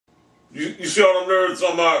You see all them nerds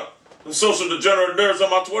on the social degenerate nerds on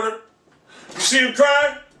my Twitter? You see them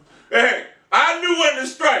crying? Hey, I knew when to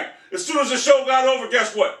strike. As soon as the show got over,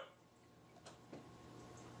 guess what?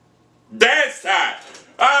 Dance time.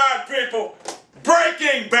 All right, people.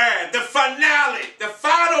 Breaking Bad, the finale, the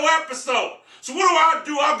final episode. So what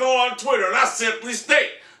do? I go on Twitter and I simply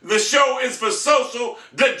state, the show is for social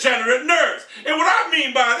degenerate nerds. And what I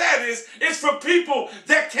mean by that is, it's for people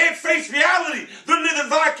that can't face reality. They're living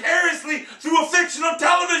vicariously through a fictional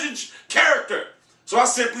television character. So I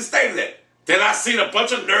simply stated that. Then I seen a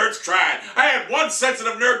bunch of nerds crying. I had one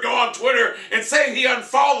sensitive nerd go on Twitter and say he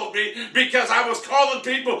unfollowed me because I was calling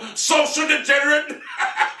people social degenerate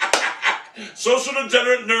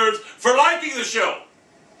nerds for liking the show.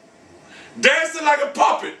 Dancing like a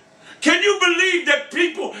puppet. Can you believe that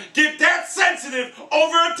people get that sensitive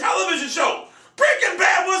over a television show? Breaking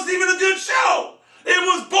Bad wasn't even a good show. It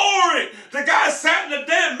was boring. The guy sat in the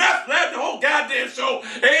damn meth lab the whole goddamn show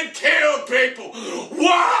and killed people.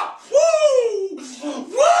 Wow! Woo!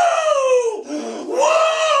 Woo! Woo!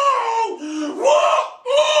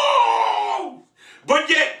 Woo! But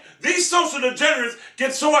yet, these social degenerates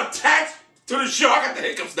get so attached to the show. I got the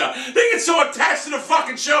hiccups now. They get so attached to the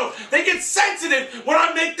fucking show. They get sensitive when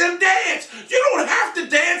I make them dance. You don't have to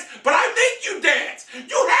dance, but I make you dance.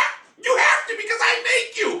 You have to because I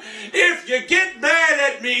make you. If you get mad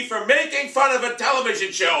at me for making fun of a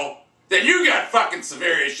television show, then you got fucking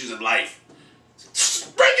severe issues in life.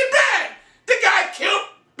 Breaking Bad. The guy killed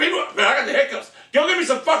people. Man, I got the hiccups. Yo, give me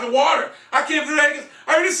some fucking water. I can't do that.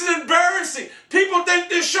 I mean, this is embarrassing. People think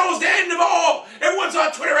this show is the end of all. Everyone's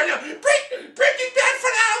on Twitter right now. Breaking Bad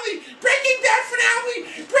finale. Breaking Bad finale.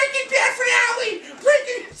 Breaking Bad finale.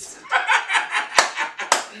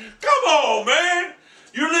 Come on, man.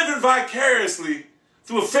 You're living vicariously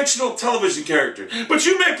through a fictional television character. But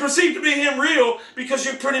you may perceive to be him real because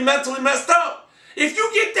you're pretty mentally messed up. If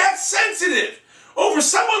you get that sensitive over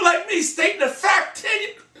someone like me stating a fact,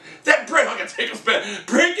 that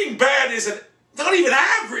Breaking Bad is not even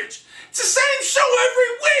average. It's the same show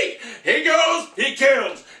every week. He goes, he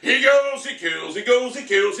kills. He goes, he kills. He goes, he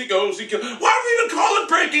kills. He goes, he kills. Why do we even call it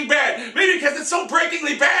Breaking Bad? Maybe because it's so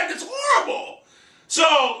breakingly bad it's horrible. So,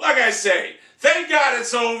 like I say, thank God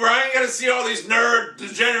it's over. I ain't got to see all these nerd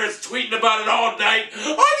degenerates tweeting about it all night.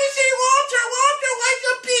 Oh, you see Walter like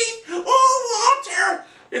a beef. Oh, Walter.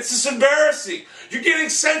 It's just embarrassing. You're getting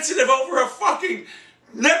sensitive over a fucking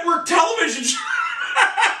network television show.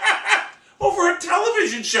 Over a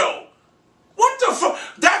television show. What the fuck?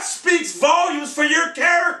 That speaks volumes for your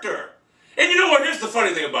character. And you know what? Here's the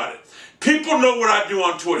funny thing about it. People know what I do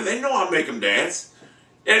on Twitter. They know I make them dance.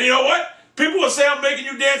 And you know what? People will say I'm making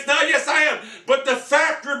you dance now. Yes, I am. But the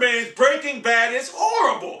fact remains, Breaking Bad is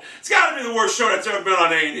horrible. It's got to be the worst show that's ever been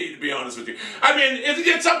on A&E, to be honest with you. I mean, if it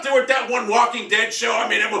gets up there with that one Walking Dead show, I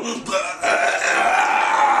mean,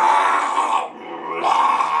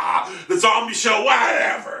 the zombie show,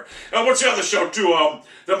 whatever. What's the other show, too?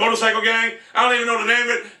 The Motorcycle Gang? I don't even know the name of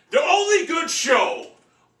it. The only good show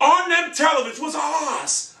on them television was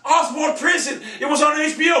Oz. Osborne Prison. It was on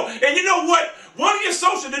HBO. And you know what? One of your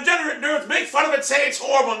social degenerate nerds make fun of it, say it's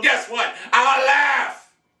horrible, and guess what? I'll laugh.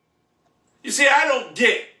 You see, I don't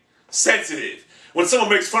get sensitive when someone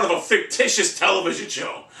makes fun of a fictitious television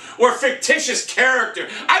show or a fictitious character.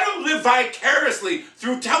 I don't live vicariously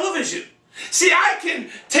through television. See, I can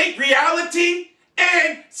take reality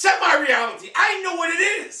and semi-reality. I know what it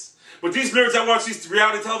is. But these nerds that watch these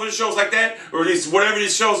reality television shows like that, or these whatever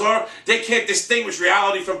these shows are, they can't distinguish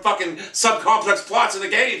reality from fucking subcomplex plots in the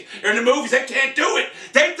games or in the movies. They can't do it.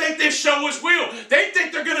 They think this show is real. They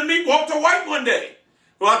think they're going to meet Walter White one day.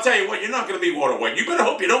 Well, I'll tell you what, you're not going to meet Walter White. You better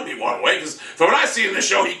hope you don't meet Walter White, because from what I see in the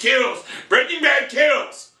show, he kills. Breaking Bad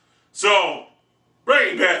kills. So,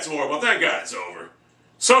 Breaking Bad's horrible. Thank God it's over.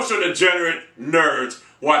 Social degenerate nerds,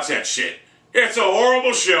 watch that shit. It's a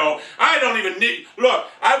horrible show. I don't even need... Look,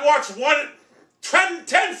 I watched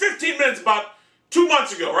 10, 15 minutes about 2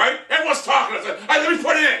 months ago, right? Everyone's talking. I said, let me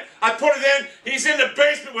put it in. I put it in. He's in the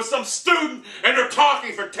basement with some student, and they're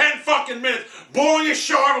talking for 10 fucking minutes. Boringest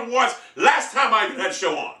show I ever watched. Last time I even had a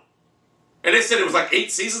show on. And they said it was like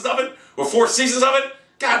 8 seasons of it, or 4 seasons of it.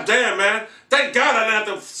 God damn, man. Thank God I didn't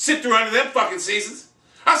have to sit through any of them fucking seasons.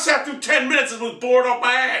 I sat through 10 minutes and was bored off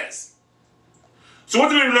my ass. So what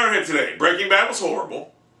did we learn here today? Breaking Bad was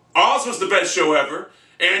horrible. Oz was the best show ever.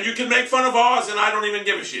 And you can make fun of Oz and I don't even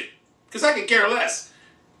give a shit. Because I can care less.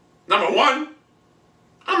 Number one,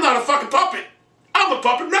 I'm not a fucking puppet. I'm a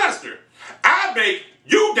puppet master. I make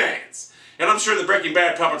you dance. And I'm sure the Breaking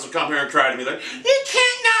Bad puppets will come here and cry to me like, you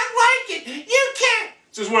can't not like it. You can't.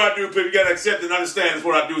 It's just what I do, people. You gotta accept and understand. It's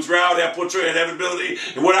what I do. It's reality. I portray inevitability.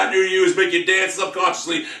 And what I do to you is make you dance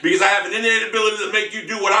subconsciously because I have an innate ability to make you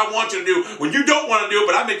do what I want you to do when you don't want to do it,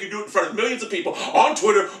 but I make you do it in front of millions of people on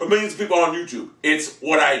Twitter or millions of people on YouTube. It's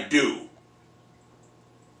what I do.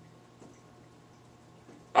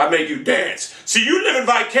 I make you dance. See, you living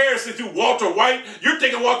vicariously through Walter White. You're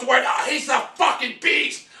thinking Walter White, oh, he's a fucking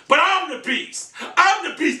beast. But I'm the beast.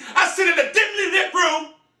 I'm the beast. I sit in a dimly lit room,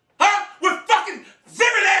 with fucking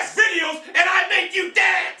vivid ass videos, and I make you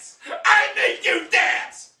dance. I make you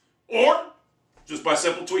dance. Or just by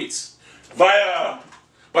simple tweets. Via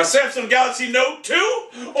my Samsung Galaxy Note 2,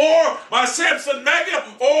 or my Samsung Mega,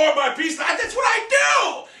 or my Beast. That's what I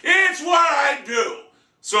do. It's what I do.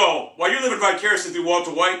 So, while you're living vicariously through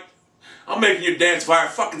Walter White, I'm making you dance via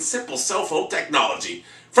fucking simple cell phone technology.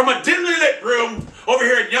 From a dimly lit room over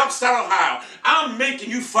here in Youngstown, Ohio, I'm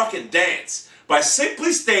making you fucking dance by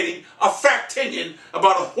simply stating a factinian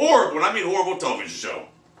about a horrible, and I mean horrible television show.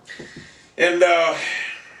 And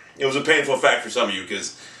it was a painful fact for some of you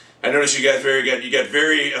because I noticed you got very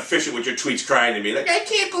efficient with your tweets crying to me. Like, I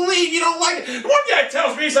can't believe you don't like it. One guy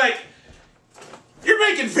tells me, he's like, you're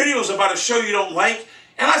making videos about a show you don't like.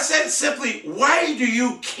 And I said simply, why do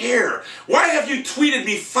you care? Why have you tweeted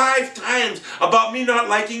me 5 times about me not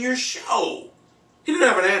liking your show? He didn't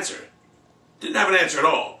have an answer. Didn't have an answer at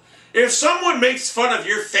all. If someone makes fun of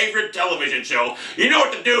your favorite television show, you know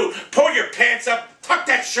what to do. Pull your pants up, tuck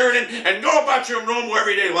that shirt in, and go about your normal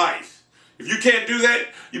everyday life. If you can't do that,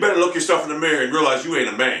 you better look yourself in the mirror and realize you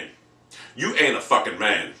ain't a man. You ain't a fucking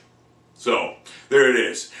man. So, there it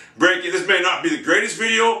is. Breaking, this may not be the greatest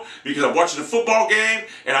video because I'm watching a football game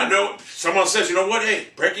and I know someone says, you know what, hey,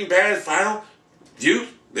 Breaking Bad final,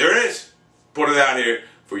 there it is. Put it out here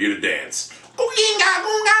for you to dance.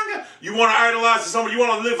 You want to idolize someone, you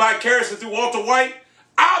want to live vicariously through Walter White?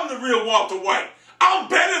 I'm the real Walter White. I'm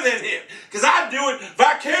better than him because I do it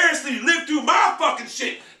vicariously, live through my fucking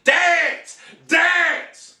shit. Dance,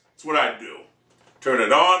 dance. That's what I do. Turn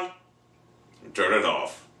it on and turn it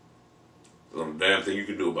off. There's not a damn thing you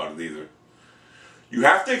can do about it either. You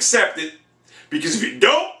have to accept it, because if you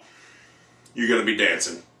don't, you're going to be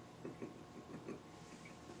dancing.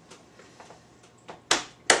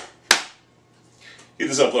 Get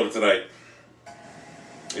this uploaded tonight.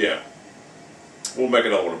 Yeah. We'll make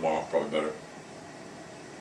another one tomorrow, probably better.